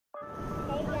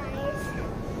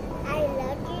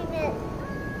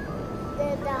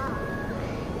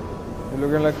You're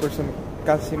looking like for some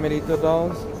KSI Mérito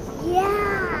dolls?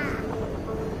 Yeah.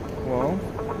 Well,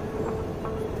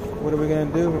 what are we gonna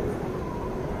do?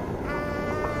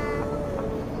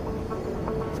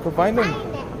 Let's go find them.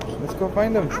 Let's go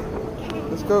find them.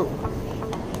 Let's go.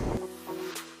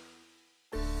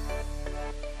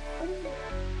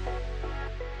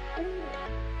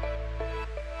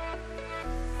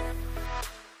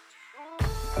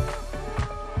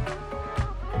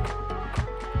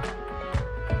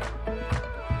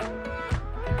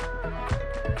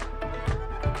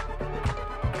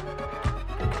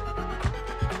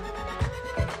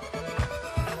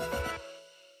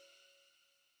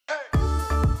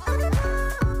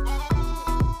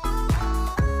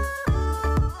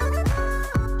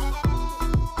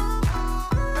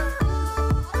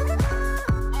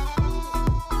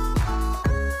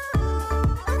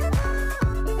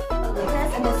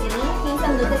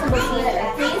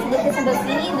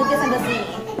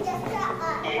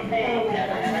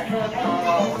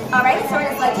 Alright, so we're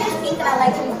going to select your pink and I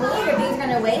like to blue. Your baby's going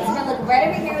to wait. So we're going to look right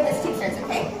over here with this t-shirts,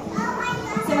 okay?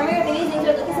 So remember your baby's names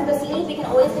are Lucas and Bosini. We can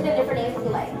always give them different names if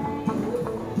you like.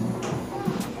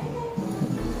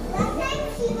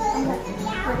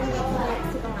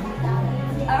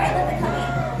 Alright, let them come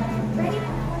in. Ready?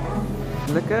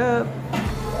 Look up.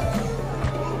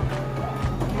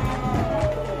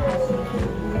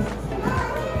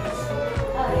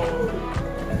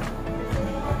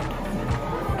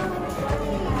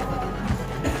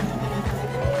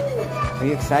 Are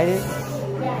you excited?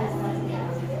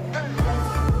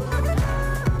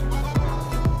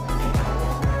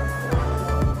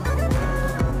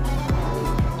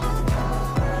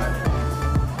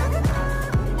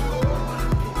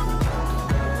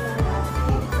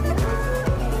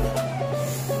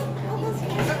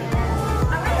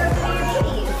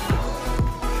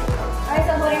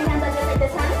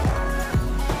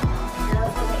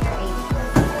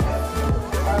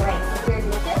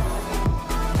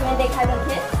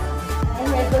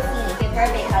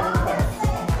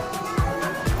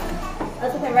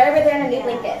 Right over there underneath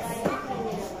like this.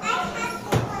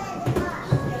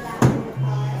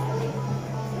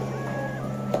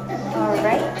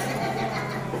 Alright.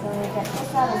 So we get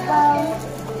this out as well.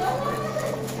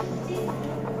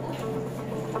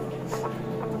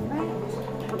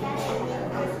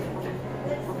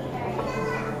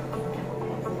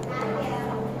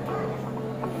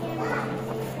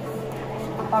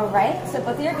 Alright, so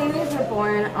both of your babies were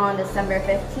born on December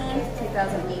 15th,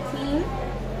 2018.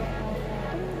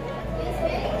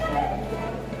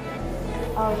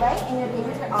 Alright, and your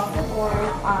babies were also born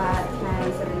at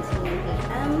 9:17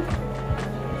 a.m.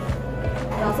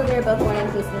 And also they were both born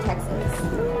in Houston, Texas.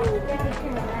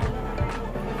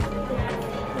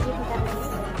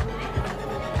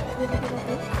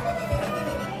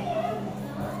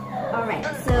 Alright,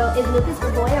 so is Lucas a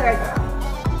boy or a girl?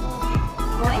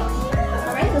 Boy?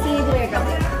 Alright, so see you a boy or girl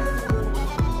baby.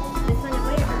 This one a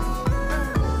boy or girl?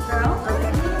 Girl?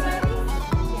 Okay.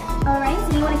 Alright,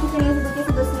 so you want to keep your names with Lucas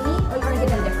and Bosini? Or you want to give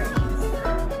them different names?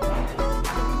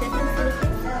 This one's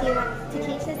Lucas. Do you want to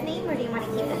change his name or do you want to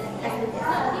keep it as Lucas?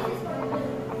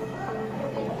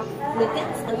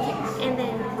 Lucas? Okay. And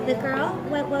then the girl,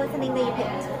 what was the name that you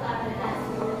picked?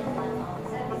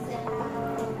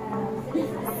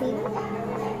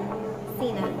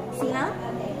 Cena? Cena?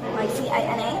 Like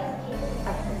C-I-N-A?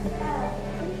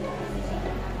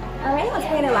 Alright, what's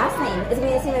going to be their last name? Is it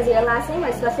going to be the same as your last name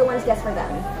or special ones just for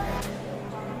them?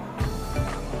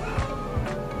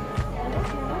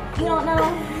 You don't know?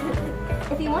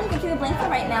 If you want, you can keep a blanket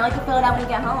right now. You can fill it out when you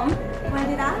get home. You want to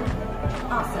do that?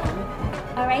 Awesome.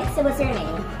 Alright, so what's your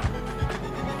name?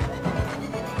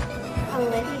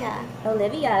 Olivia.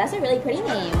 Olivia. That's a really pretty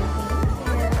name.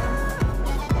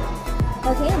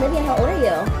 Okay, Olivia, how old are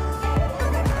you?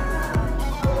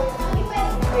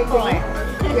 You're 4.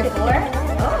 You're 4?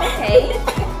 Oh, okay.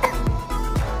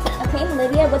 Okay,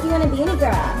 Olivia, what do you want to be when you grow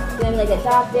up? Do you want to be like a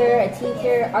doctor, a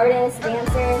teacher, artist,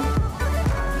 dancer?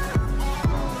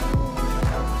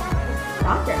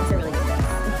 Doctor, that's a really good guess.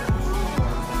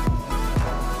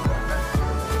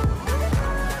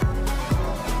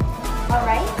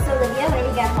 Alright, so Olivia, when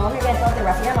you get home, you're going to fill out the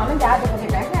rest of your mom and dad because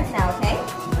you're grandparents now, okay?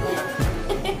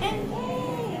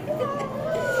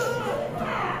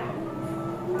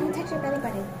 Don't touch your belly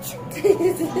button.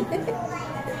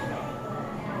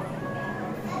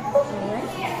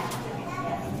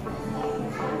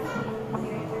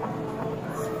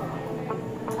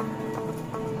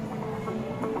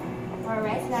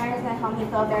 Alright, so now we're just going to help you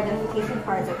fill out their identification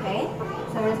cards, okay?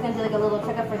 So we're just going to do like a little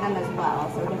checkup for them as well.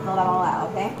 So we can fill that all out,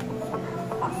 okay?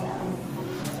 Awesome.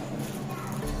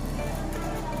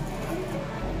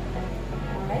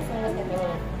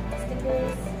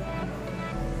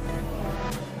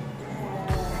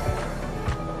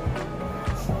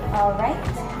 All right.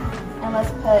 And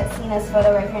let's put Cena's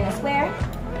photo right here in the square.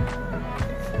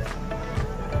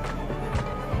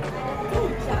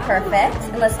 Perfect.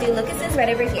 And let's do Lucas's right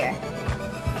over here.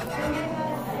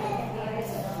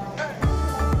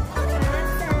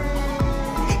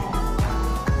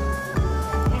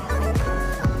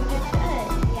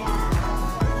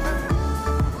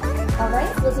 Alright,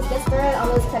 so let's just get started on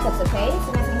those checkups, okay?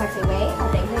 So next we have to weigh how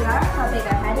big they are, how big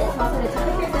our head is, and also the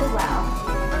temperatures as well.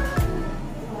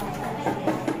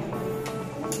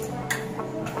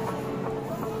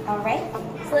 Alright,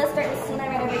 so let's start with Cena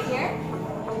right over here.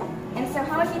 And so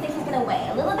how much do you think she's going to weigh?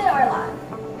 A little bit or a lot?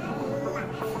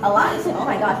 A lot? Oh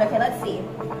my gosh, okay, let's see.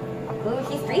 Ooh,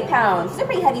 she's 3 pounds. She's a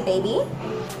pretty heavy baby.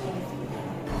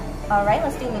 Alright,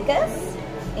 let's do Lucas.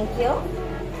 Thank you.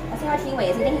 Let's see how much he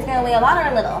weighs. You think he's going to weigh a lot or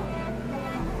a little?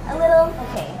 A little?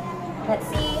 Okay. Let's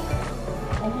see.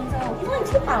 And he's only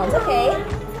 2 pounds, okay.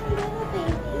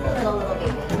 Little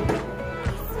baby.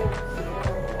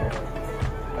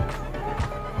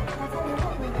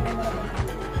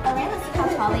 Alright, let's see how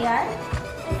tall they are.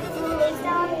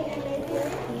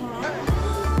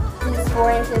 He's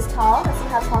 4 inches tall. Let's see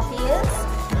how tall she is.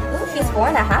 Ooh, she's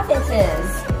 4.5 inches.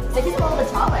 So she's a little bit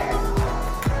taller.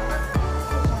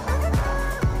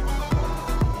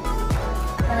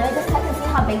 And let me just check and see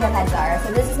how big their heads are.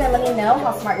 So this is going to let me know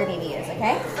how smart your baby is,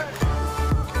 okay?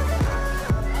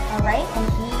 Alright, and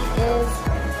he is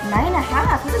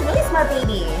 9.5. He's a really smart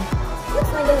baby.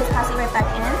 Oops, let me get his passy right back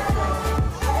in.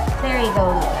 There you go,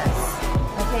 Lucas.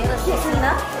 Okay, let's get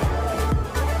Cena.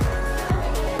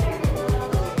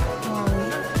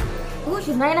 Ooh,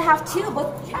 she's 9.5 too.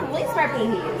 Both yeah, really smart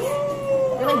babies.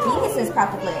 They're like geniuses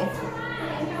practically. How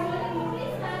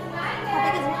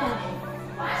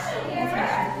big is her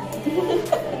head?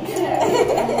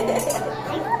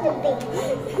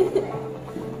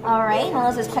 Alright, now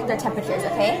let's just check their temperatures,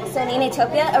 okay? So in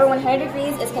Ethiopia, over 100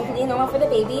 degrees is completely normal for the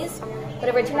babies. But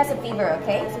over 2 has a fever,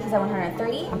 okay? So she's at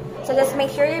 130. So just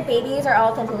make sure your babies are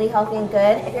all completely healthy and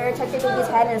good. If you ever touch your baby's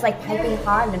head and it's like piping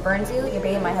hot and it burns you, your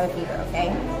baby might have a fever,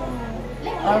 okay?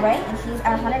 Alright, and she's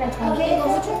at 128.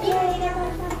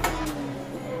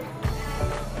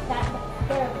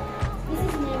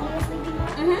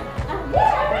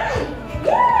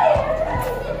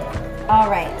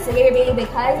 Alright, so give your baby big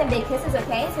hugs and big kisses,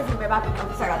 okay? So we're about to,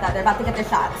 sorry about that, they're about to get their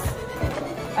shots.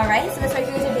 Alright, so this right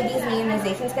here is your baby's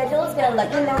immunization schedule. It's going to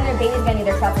let you know when your baby's going to need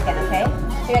their shots again, okay?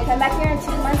 You're going to come back here in 2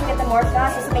 months and get them more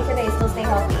shots just to make sure they still stay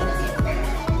healthy.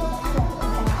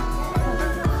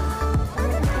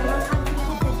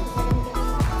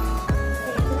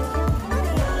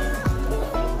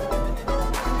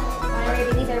 Alright, your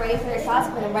babies are ready for their shots.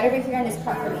 Put them right over here in this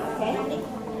cup for me, okay?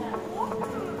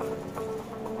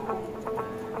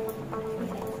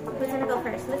 Who's going to go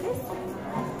first? Lucas?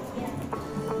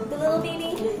 The little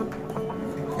baby? He's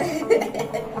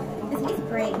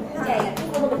brave. Huh? Yeah,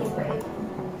 he's a little bit brave.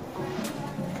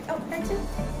 Oh, aren't you?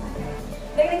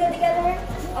 They're going to go together?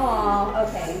 Aw,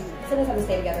 okay. Sometimes have to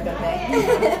stay together, don't they?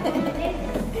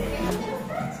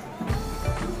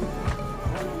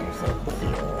 You're so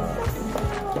cute.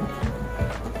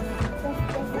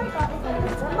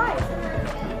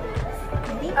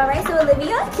 Alright, so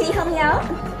Olivia, can you help me out?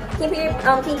 Can you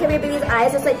cover your baby's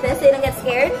eyes just like this so they don't get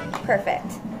scared?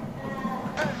 Perfect.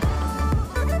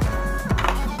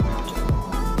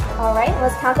 Alright,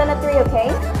 let's count down to 3,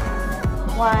 okay?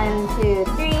 1, 2,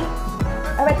 3.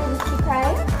 Alright, did she cry?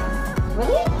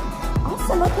 Really?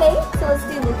 Awesome, okay. So let's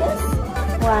do Lucas.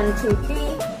 1, 2,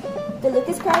 3. Did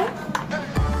Lucas cry?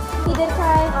 He did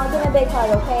cry? I'll give him a big hug,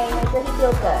 okay? Make sure he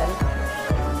feels good.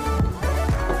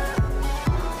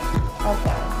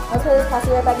 Okay. Let's put his passy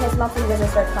right back in his mouth so he doesn't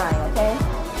start crying, okay?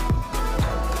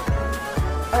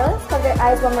 Alright, let's cover their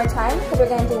eyes one more time because we're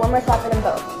going to do one more shot for them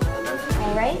both.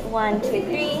 Alright, 1, 2, 3.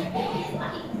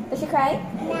 Did she cry?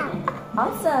 No.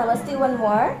 Awesome. Let's do one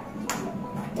more.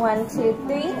 1, 2,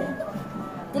 3.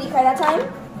 Did he cry that time?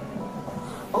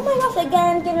 Oh my gosh,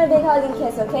 again, give him a big hug and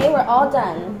kiss, okay? We're all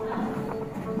done.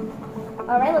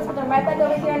 Alright, let's put them right back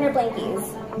over here in their blankies.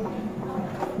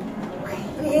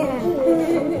 Yeah.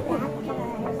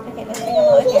 Okay, let's bring them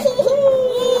over here.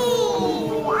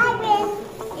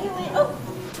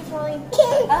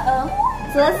 Uh-oh.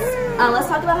 So let's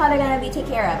talk about how they're going to be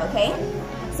taken care of, okay?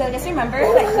 So just remember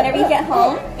that whenever you get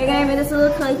home, you're going to remove this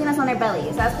little curly thing that's on their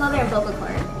bellies. That's called their umbilical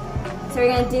cord. So what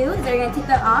you're going to do is you're going to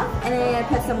take that off, and then you're going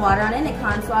to put some water on it and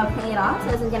cotton swab, clean it off so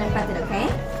it doesn't get infected,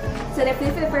 okay? So their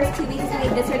food for the first 2 weeks is going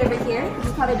to be this right over here. This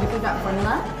is called a dripping drop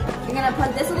formula. You're going to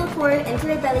plug this little cord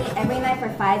into their belly every night for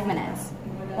 5 minutes.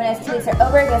 When those 2 weeks are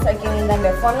over, you're going to start giving them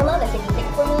their formula, the shaky shake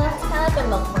formula. It's kind of like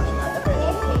their milk formula, but for the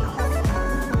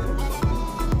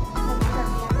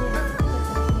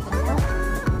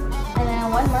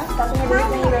 1 month, that's when your baby's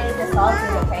going to be ready to solid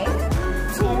food, okay?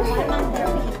 And 1 month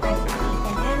they'll be ready to eat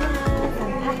bananas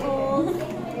and apples.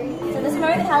 So this is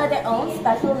where they have their own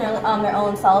special, their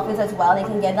own solid foods as well. They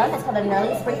can get them. It's called the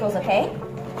Nerlie sprinkles, okay?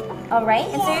 All right.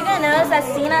 And so you're gonna notice that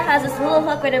Cena has this little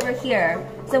hook right over here.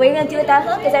 So what you're gonna do with that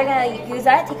hook is you're gonna use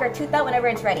that, take her tooth out whenever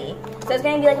it's ready. So it's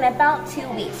gonna be like in about 2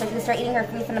 weeks. So she can start eating her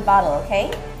food from the bottle,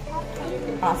 okay?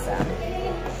 Awesome.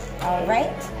 All right.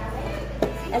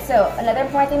 And so another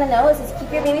important thing to know is just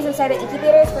keep your babies inside the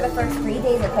incubators for the first 3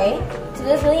 days, okay? So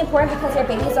this is really important because your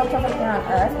babies don't come from here on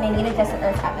Earth and they need to adjust to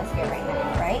Earth's atmosphere right now,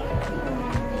 all right?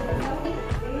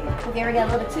 Okay, we're getting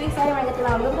a little bit too excited. We're gonna get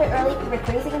them out a little bit early for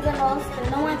 30 seconds at most, but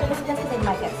no more than 30 seconds because they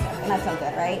might get sick, and that's no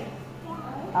good, right?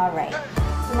 All right.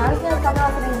 So now I'm just gonna talk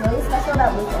about something really special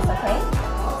about Lucas, okay?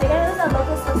 So you're gonna notice that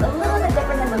Lucas looks a little bit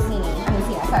different than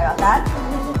Lucina. Sorry about that.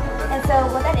 And so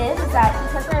what that is that he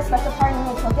comes from a special part in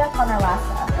Utopia called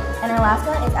Alaska. And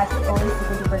Alaska is actually always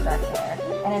super duper dark there.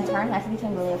 And in turn, he actually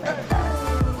became really afraid of the dark.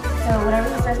 So whenever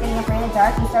he starts getting afraid of the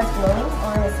dark, he starts glowing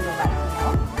over his ceiling light, you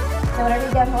know? So whenever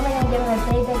you get home, you're going to give him a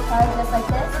big, big hug just like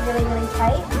this, really, really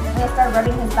tight. You're going to start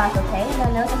rubbing his back, okay? And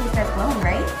you'll notice that he starts glowing,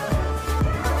 right?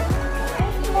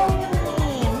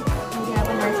 Do that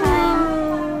one more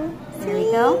time. There we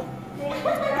go.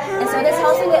 And so this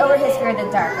helps him get over his fear of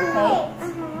the dark, okay?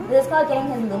 This is called getting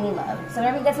his Lumi love. So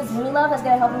whenever he gets his Lumi love, that's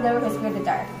going to help him get over his fear of the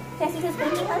dark. Can I see his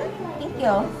baby, hon? Thank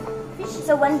you.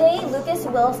 So one day, Lucas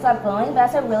will stop glowing, but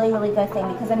that's a really, really good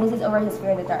thing because that means he's over his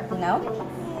fear of the dark, you know?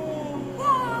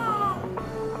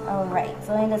 Alright,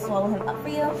 so I'm going to swallow him up for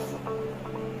you.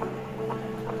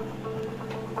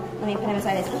 Let me put him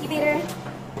inside this incubator.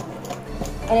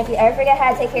 And if you ever forget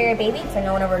how to take care of your baby, because I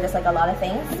know whenever just like a lot of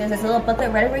things, there's this little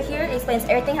booklet right over here. It explains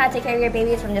everything how to take care of your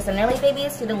babies from just the Nerlie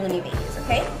babies to the Lumi babies,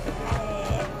 okay?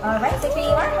 Alright, so here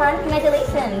you are, hon.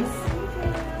 Congratulations.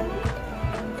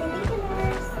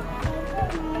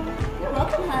 You're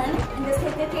welcome, hon. And just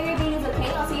take good care of your babies,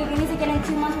 okay? Also, your babies are getting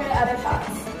 2 months for the other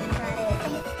shots.